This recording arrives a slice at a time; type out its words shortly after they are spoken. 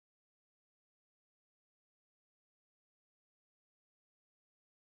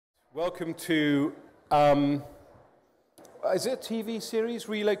Welcome to, is it a TV series?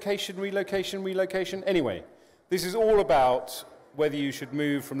 Relocation, relocation, relocation? Anyway, this is all about whether you should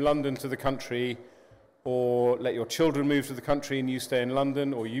move from London to the country or let your children move to the country and you stay in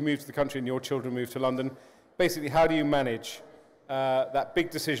London, or you move to the country and your children move to London. Basically, how do you manage that big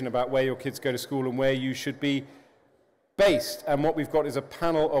decision about where your kids go to school and where you should be based? And what we've got is a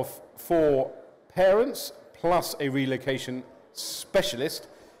panel of 4 parents plus a relocation specialist.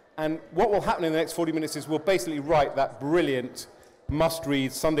 And what will happen in the next 40 minutes is we'll basically write that brilliant,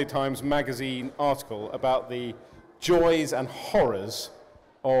 must-read Sunday Times Magazine article about the joys and horrors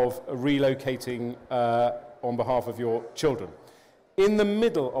of relocating on behalf of your children. In the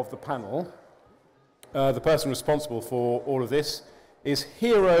middle of the panel, the person responsible for all of this is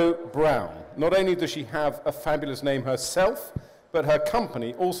Hero Brown. Not only does she have a fabulous name herself, but her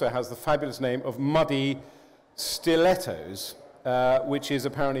company also has the fabulous name of Muddy Stilettos, which is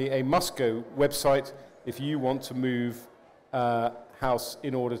apparently a must-go website if you want to move house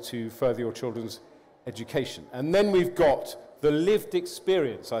in order to further your children's education. And then we've got the lived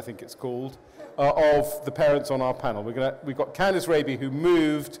experience, I think it's called, of the parents on our panel. We've got Candice Raby, who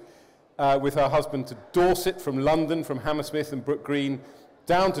moved with her husband to Dorset from London, from Hammersmith and Brook Green,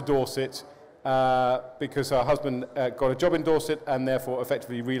 down to Dorset because her husband got a job in Dorset and therefore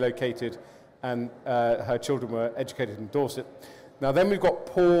effectively relocated, and her children were educated in Dorset. Now then we've got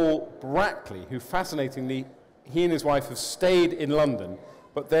Paul Brackley, who fascinatingly, he and his wife have stayed in London,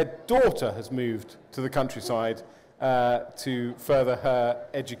 but their daughter has moved to the countryside to further her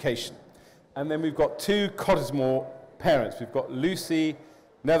education. And then we've got 2 Cottesmore parents. We've got Lucy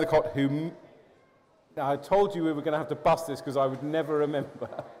Nethercott, who, now I told you we were going to have to bust this because I would never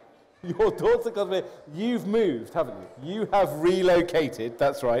remember. Your daughter, Cottesmore, you've moved, haven't you? You have relocated,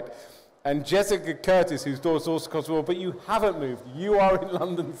 that's right. And Jessica Curtis, whose daughter's also Cottesmore, but you haven't moved. You are in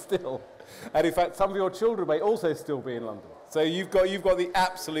London still. And in fact, some of your children may also still be in London. So you've got the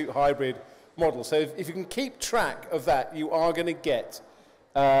absolute hybrid model. So if you can keep track of that, you are going to get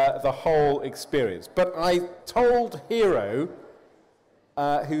the whole experience. But I told Hero,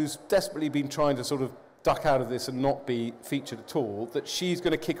 who's desperately been trying to sort of duck out of this and not be featured at all, that she's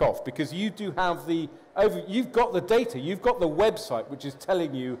going to kick off, because you do have you've got the data, you've got the website which is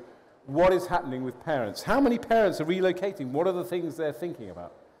telling you what is happening with parents. How many parents are relocating? What are the things they're thinking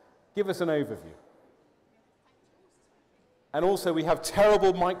about? Give us an overview. And also, we have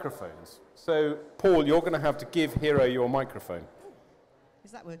terrible microphones. So, Paul, you're going to have to give Hero your microphone.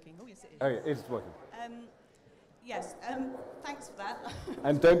 Is that working? Oh, yes, it is. Oh, yeah, it is working. Yes, thanks for that.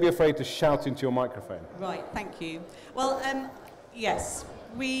 And don't be afraid to shout into your microphone. Right, thank you. Well, yes,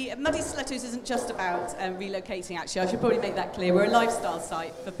 Muddy Stilettos isn't just about relocating, actually. I should probably make that clear. We're a lifestyle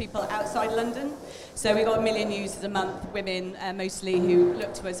site for people outside London. So we've got 1 million users a month, women mostly, who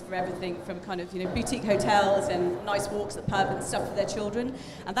look to us for everything from kind of, boutique hotels and nice walks at the pub and stuff for their children.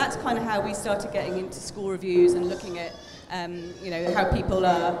 And that's kind of how we started getting into school reviews and looking at, how people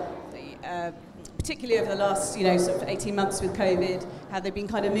are, particularly over the last, sort of 18 months with COVID, how they've been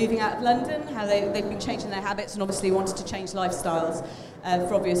kind of moving out of London, how they've been changing their habits and obviously wanted to change lifestyles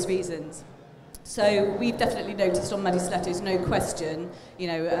for obvious reasons. So we've definitely noticed on Muddy Stilettos, no question,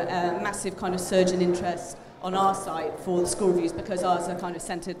 a massive kind of surge in interest on our site for the school reviews, because ours are kind of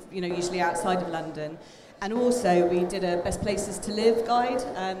centred, usually outside of London. And also we did a Best Places to Live guide,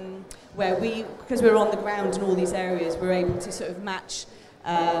 where because we're on the ground in all these areas, we're able to sort of match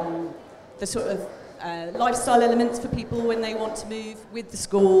the sort of lifestyle elements for people when they want to move with the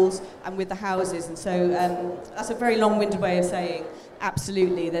schools and with the houses. And so that's a very long-winded way of saying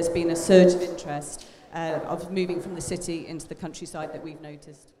absolutely there's been a surge of interest of moving from the city into the countryside that we've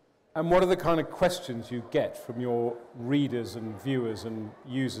noticed. And what are the kind of questions you get from your readers and viewers and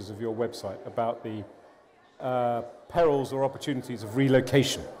users of your website about the perils or opportunities of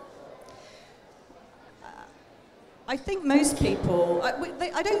relocation? I think most people,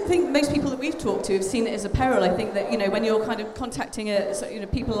 I don't think most people that we've talked to have seen it as a peril. I think that, when you're kind of contacting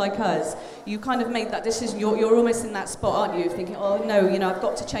people like us, you kind of made that decision. You're almost in that spot, aren't you, thinking, oh no, I've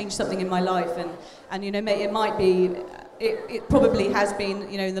got to change something in my life. And it might be, it probably has been,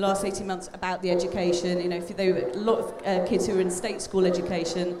 in the last 18 months about the education. If there were a lot of kids who are in state school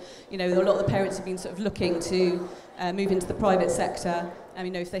education, a lot of the parents have been sort of looking to move into the private sector.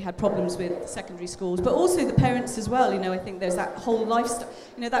 If they had problems with secondary schools, but also the parents as well. I think there's that whole lifestyle,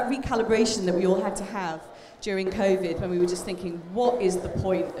 that recalibration that we all had to have during COVID, when we were just thinking, what is the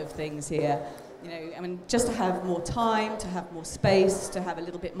point of things here? Just to have more time, to have more space, to have a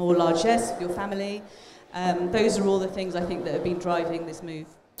little bit more largesse with your family. Those are all the things I think that have been driving this move.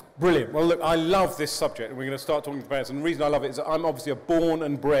 Brilliant. Well, look, I love this subject, and we're going to start talking to parents. And the reason I love it is that I'm obviously a born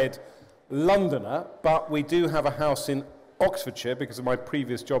and bred Londoner, but we do have a house in Oxfordshire because of my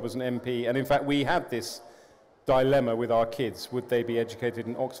previous job as an MP. And in fact, we had this dilemma with our kids. Would they be educated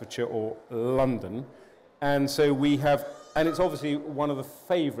in Oxfordshire or London? And so we have, and it's obviously one of the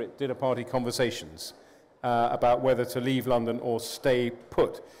favourite dinner party conversations about whether to leave London or stay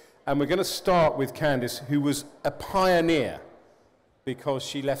put. And we're going to start with Candice, who was a pioneer because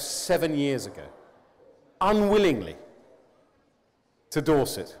she left 7 years ago, unwillingly, to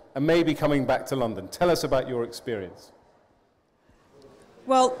Dorset, and maybe coming back to London. Tell us about your experience.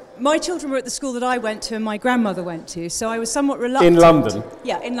 Well, my children were at the school that I went to and my grandmother went to, so I was somewhat reluctant. In London?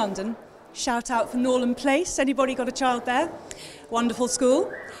 Yeah, in London. Shout out for Norland Place. Anybody got a child there? Wonderful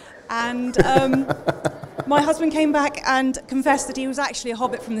school. And my husband came back and confessed that he was actually a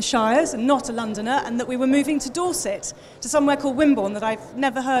hobbit from the Shires and not a Londoner, and that we were moving to Dorset, to somewhere called Wimborne that I've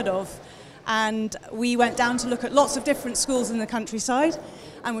never heard of. And we went down to look at lots of different schools in the countryside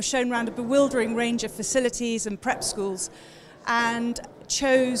and were shown around a bewildering range of facilities and prep schools, and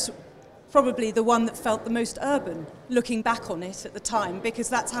chose probably the one that felt the most urban, looking back on it at the time, because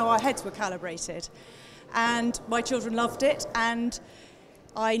that's how our heads were calibrated. And my children loved it, and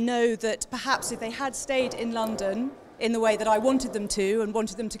I know that perhaps if they had stayed in London in the way that I wanted them to, and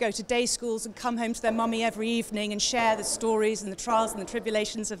wanted them to go to day schools and come home to their mummy every evening and share the stories and the trials and the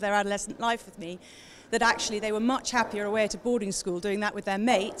tribulations of their adolescent life with me, that actually they were much happier away at a boarding school doing that with their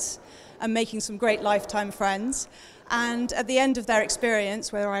mates and making some great lifetime friends. And at the end of their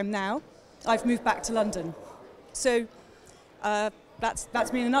experience, where I am now, I've moved back to London. So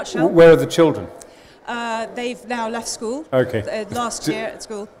that's me in a nutshell. Where are the children? They've now left school, last year at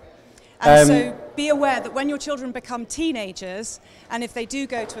school. And so be aware that when your children become teenagers, and if they do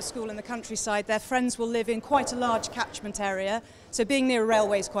go to a school in the countryside, their friends will live in quite a large catchment area. So being near a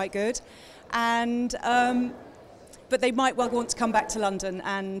railway is quite good. And but they might well want to come back to London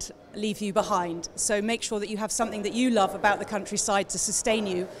and leave you behind. So make sure that you have something that you love about the countryside to sustain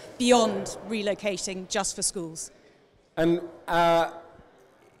you beyond relocating just for schools. And how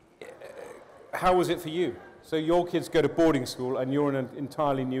was it for you? So your kids go to boarding school and you're in an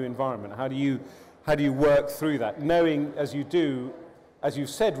entirely new environment. How do you work through that, knowing as you do, as you've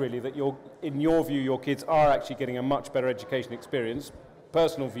said really, that in your view your kids are actually getting a much better education experience?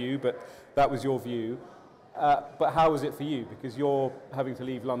 Personal view, but that was your view. But how was it for you? Because you're having to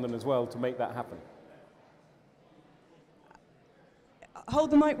leave London as well to make that happen.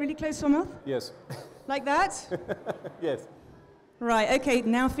 Hold the mic really close to my mouth? Yes. Like that? Yes. Right, okay,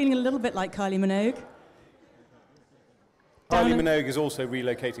 now feeling a little bit like Kylie Minogue. Kylie Minogue is also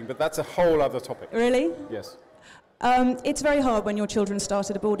relocating, but that's a whole other topic. Really? Yes. It's very hard when your children start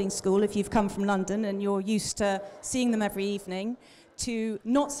at a boarding school, if you've come from London and you're used to seeing them every evening, to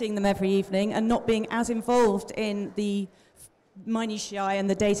not seeing them every evening and not being as involved in the minutiae and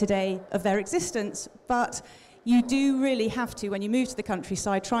the day-to-day of their existence. But you do really have to, when you move to the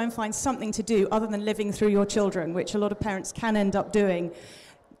countryside, try and find something to do other than living through your children, which a lot of parents can end up doing,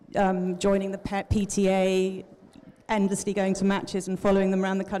 joining the PTA, endlessly going to matches and following them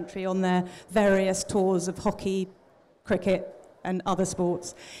around the country on their various tours of hockey, cricket and other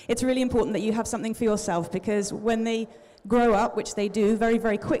sports. It's really important that you have something for yourself, because when they grow up, which they do very,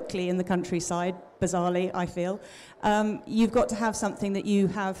 very quickly in the countryside, bizarrely, I feel, you've got to have something that you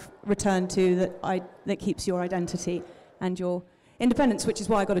have returned to that keeps your identity and your independence, which is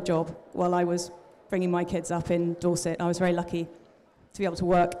why I got a job while I was bringing my kids up in Dorset. I was very lucky to be able to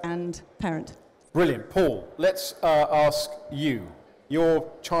work and parent. Brilliant. Paul, let's ask you. Your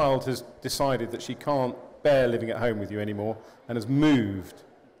child has decided that she can't bear living at home with you anymore and has moved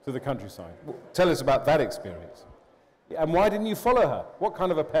to the countryside. Tell us about that experience. And why didn't you follow her? What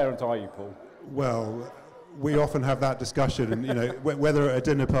kind of a parent are you, Paul? Well, we often have that discussion, you know, whether at a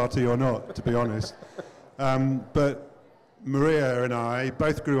dinner party or not, to be honest. But Maria and I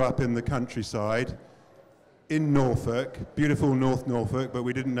both grew up in the countryside in Norfolk, beautiful North Norfolk, but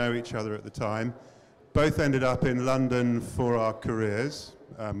we didn't know each other at the time. Both ended up in London for our careers,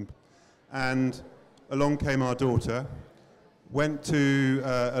 and along came our daughter. Went to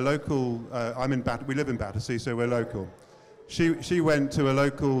a local, we live in Battersea, so we're local. She went to a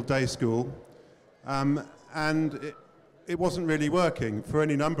local day school, and it wasn't really working for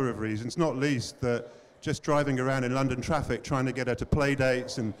any number of reasons, not least that just driving around in London traffic, trying to get her to play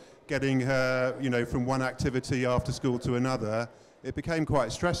dates and getting her, you know, from one activity after school to another, it became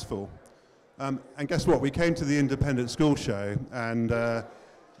quite stressful. And guess what? We came to the independent school show, and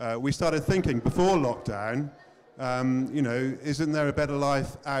we started thinking before lockdown, you know, isn't there a better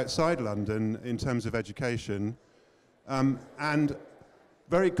life outside London in terms of education? And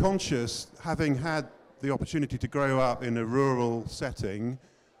very conscious, having had the opportunity to grow up in a rural setting,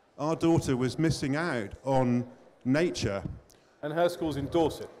 our daughter was missing out on nature. And her school's in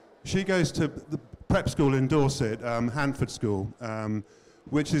Dorset? She goes to the prep school in Dorset, Hanford School,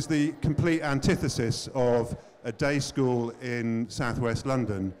 which is the complete antithesis of a day school in southwest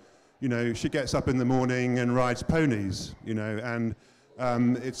London. You know, she gets up in the morning and rides ponies, you know, and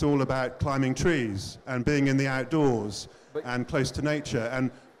it's all about climbing trees and being in the outdoors and close to nature.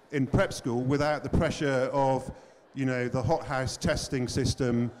 And in prep school, without the pressure of, you know, the hothouse testing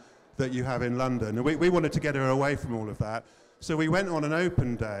system that you have in London. And we wanted to get her away from all of that. So we went on an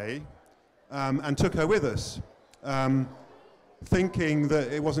open day and took her with us, thinking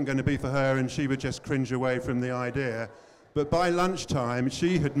that it wasn't going to be for her and she would just cringe away from the idea. But by lunchtime,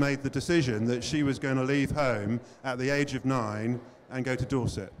 she had made the decision that she was going to leave home at the age of 9 and go to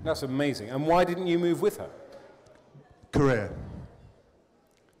Dorset. That's amazing. And why didn't you move with her? Career.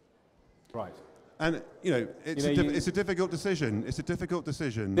 Right. And, you know, it's a difficult decision. It's a difficult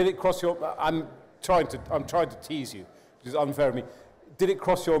decision. Did it cross your... I'm trying to tease you, which is unfair of me. Did it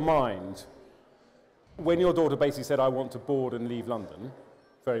cross your mind when your daughter basically said, I want to board and leave London?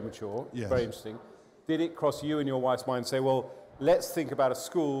 Very mature, yes. Very interesting. Did it cross you and your wife's mind and say, well, let's think about a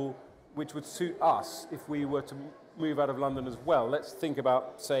school which would suit us if we were to move out of London as well? Let's think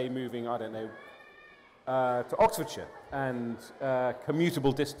about, say, moving, I don't know, to Oxfordshire and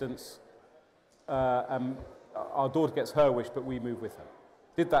commutable distance. And our daughter gets her wish, but we move with her.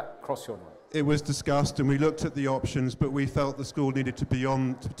 Did that cross your mind? It was discussed, and we looked at the options, but we felt the school needed to be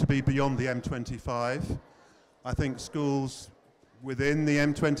beyond the M25. I think schools within the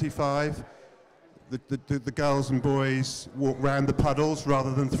M25, the girls and boys walk round the puddles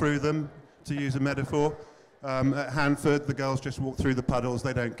rather than through them, to use a metaphor. At Hanford, the girls just walk through the puddles,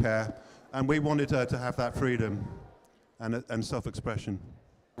 they don't care. And we wanted her to have that freedom and self-expression.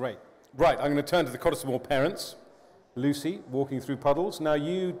 Right. Right, I'm going to turn to the Cottesmore parents. Lucy, walking through puddles. Now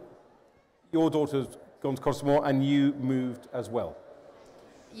your daughter's gone to Cottesmore and you moved as well.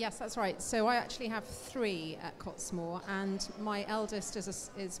 Yes, that's right. So I actually have 3 at Cottesmore, and my eldest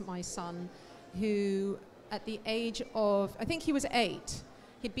is my son, who at the age of, I think he was 8,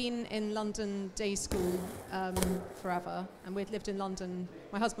 he'd been in London day school forever, and we'd lived in London.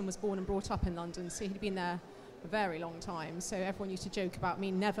 My husband was born and brought up in London, so he'd been there a very long time. So everyone used to joke about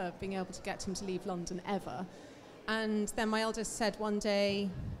me never being able to get him to leave London ever. And then my eldest said one day,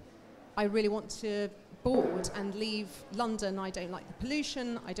 I really want to board and leave London. I don't like the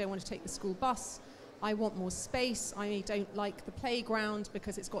pollution. I don't want to take the school bus. I want more space. I don't like the playground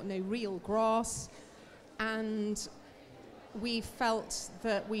because it's got no real grass. And we felt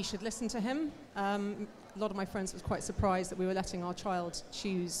that we should listen to him. A lot of my friends was quite surprised that we were letting our child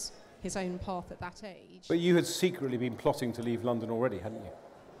choose his own path at that age. But you had secretly been plotting to leave London already, hadn't you?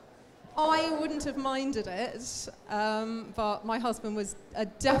 I wouldn't have minded it, but my husband was a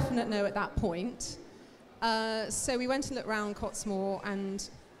definite no at that point. So we went and looked around Cottesmore, and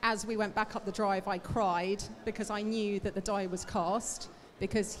as we went back up the drive, I cried because I knew that the die was cast,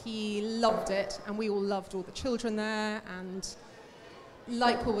 because he loved it, and we all loved all the children there. And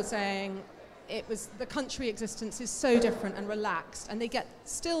like Paul was saying, the country existence is so different and relaxed, and they get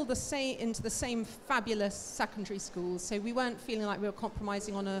still into the same fabulous secondary schools. So we weren't feeling like we were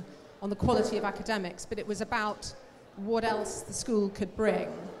compromising on the quality of academics, but it was about what else the school could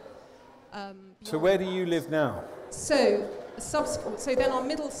bring. So where do you live now? So then our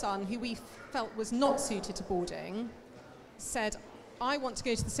middle son, who we felt was not suited to boarding, said, I want to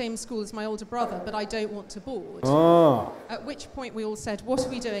go to the same school as my older brother, but I don't want to board. Ah. At which point we all said, what are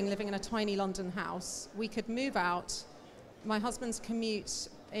we doing living in a tiny London house? We could move out. My husband's commute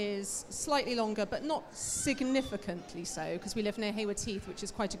is slightly longer, but not significantly so, because we live near Haywards Heath, which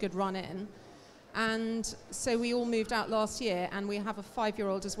is quite a good run in. And so we all moved out last year, and we have a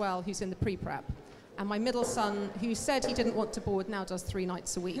 5-year-old as well who's in the pre-prep. And my middle son, who said he didn't want to board, now does 3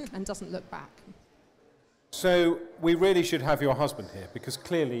 nights a week and doesn't look back. So we really should have your husband here, because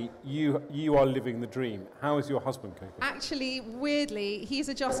clearly you are living the dream. How is your husband coping? Actually, weirdly, he's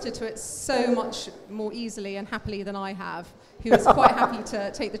adjusted to it so much more easily and happily than I have, who was quite happy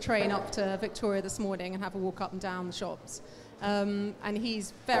to take the train up to Victoria this morning and have a walk up and down the shops. And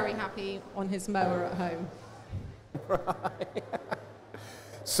he's very happy on his mower at home. Right.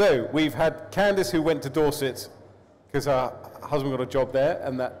 So we've had Candice, who went to Dorset because her husband got a job there,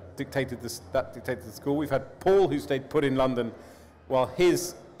 and that dictated the school. We've had Paul, who stayed put in London while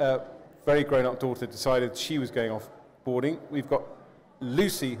his very grown-up daughter decided she was going off boarding. We've got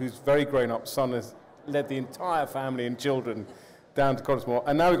Lucy, whose very grown-up son has led the entire family and children down to Cottesmore.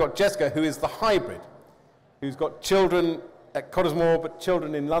 And now we've got Jessica, who is the hybrid, who's got children at Cottesmore, but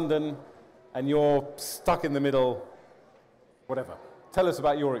children in London, and you're stuck in the middle, whatever. Tell us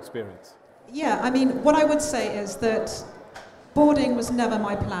about your experience. Yeah, I mean, what I would say is that boarding was never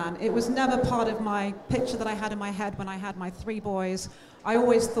my plan. It was never part of my picture that I had in my head when I had my 3 boys. I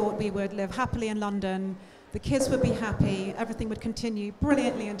always thought we would live happily in London, the kids would be happy, everything would continue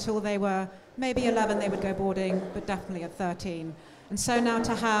brilliantly until they were maybe 11, they would go boarding, but definitely at 13. And so now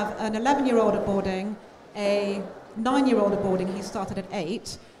to have an 11-year-old at boarding, a 9-year-old at boarding, he started at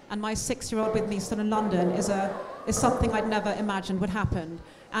 8, and my 6-year-old with me still in London is something I'd never imagined would happen.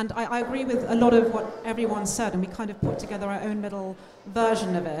 And I agree with a lot of what everyone said, and we kind of put together our own little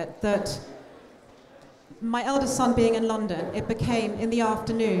version of it, that my eldest son being in London, it became in the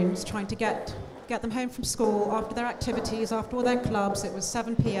afternoons trying to get them home from school after their activities, after all their clubs. It was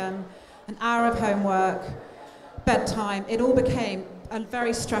 7 p.m, an hour of homework, bedtime. It all became a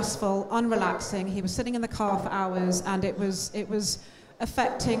very stressful, unrelaxing. He was sitting in the car for hours, and it was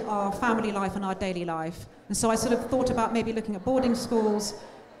affecting our family life and our daily life. And so I sort of thought about maybe looking at boarding schools.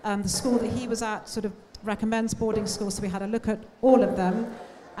 The school that he was at sort of recommends boarding schools, so we had a look at all of them.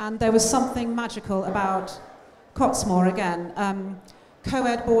 And there was something magical about Cottesmore again.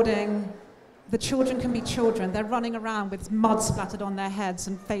 Co-ed boarding, the children can be children. They're running around with mud splattered on their heads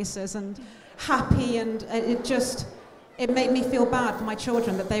and faces and happy, and it made me feel bad for my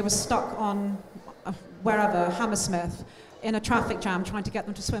children that they were stuck on wherever, Hammersmith, in a traffic jam trying to get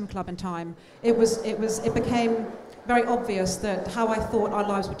them to swim club in time. It became very obvious that how I thought our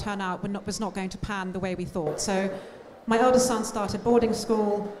lives would turn out was not going to pan the way we thought. So my eldest son started boarding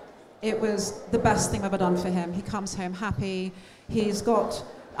school. It was the best thing I've ever done for him. He comes home happy. He's got,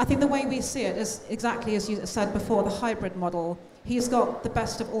 I think the way we see it is exactly as you said before, the hybrid model. He's got the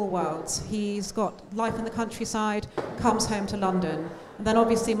best of all worlds. He's got life in the countryside, comes home to London. And then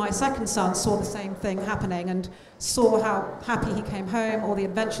obviously my second son saw the same thing happening and saw how happy he came home, all the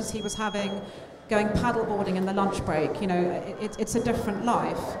adventures he was having, going paddleboarding in the lunch break. You know, it's a different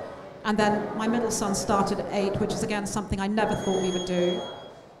life. And then my middle son started at 8, which is again something I never thought we would do.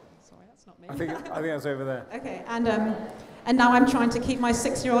 Sorry, that's not me. I think that's over there. Okay, and now I'm trying to keep my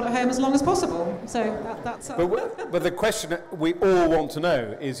 6-year-old at home as long as possible. So that's. But the question we all want to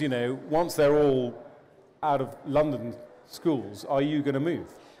know is, you know, once they're all out of London schools, are you going to move?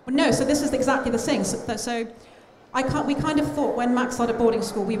 Well, no. So this is exactly the thing. So we kind of thought when Max started boarding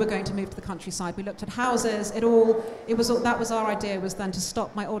school, we were going to move to the countryside. We looked at houses. That was our idea, was then to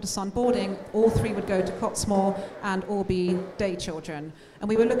stop my oldest son boarding. All 3 would go to Cottesmore and all be day children. And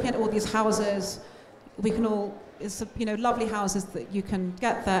we were looking at all these houses. It's lovely houses that you can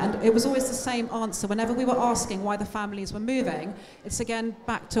get there, and it was always the same answer whenever we were asking why the families were moving. It's again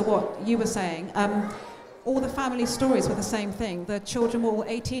back to what you were saying. All the family stories were the same thing. The children were all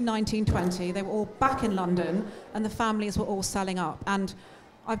 18, 19, 20. They were all back in London, and the families were all selling up. And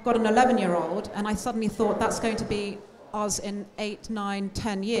I've got an 11-year-old, and I suddenly thought that's going to be us in 8, 9,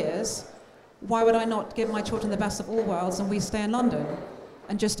 10 years. Why would I not give my children the best of all worlds and we stay in London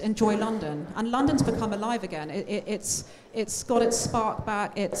and just enjoy London? And London's become alive again. It's got its spark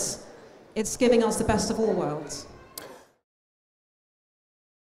back. It's giving us the best of all worlds.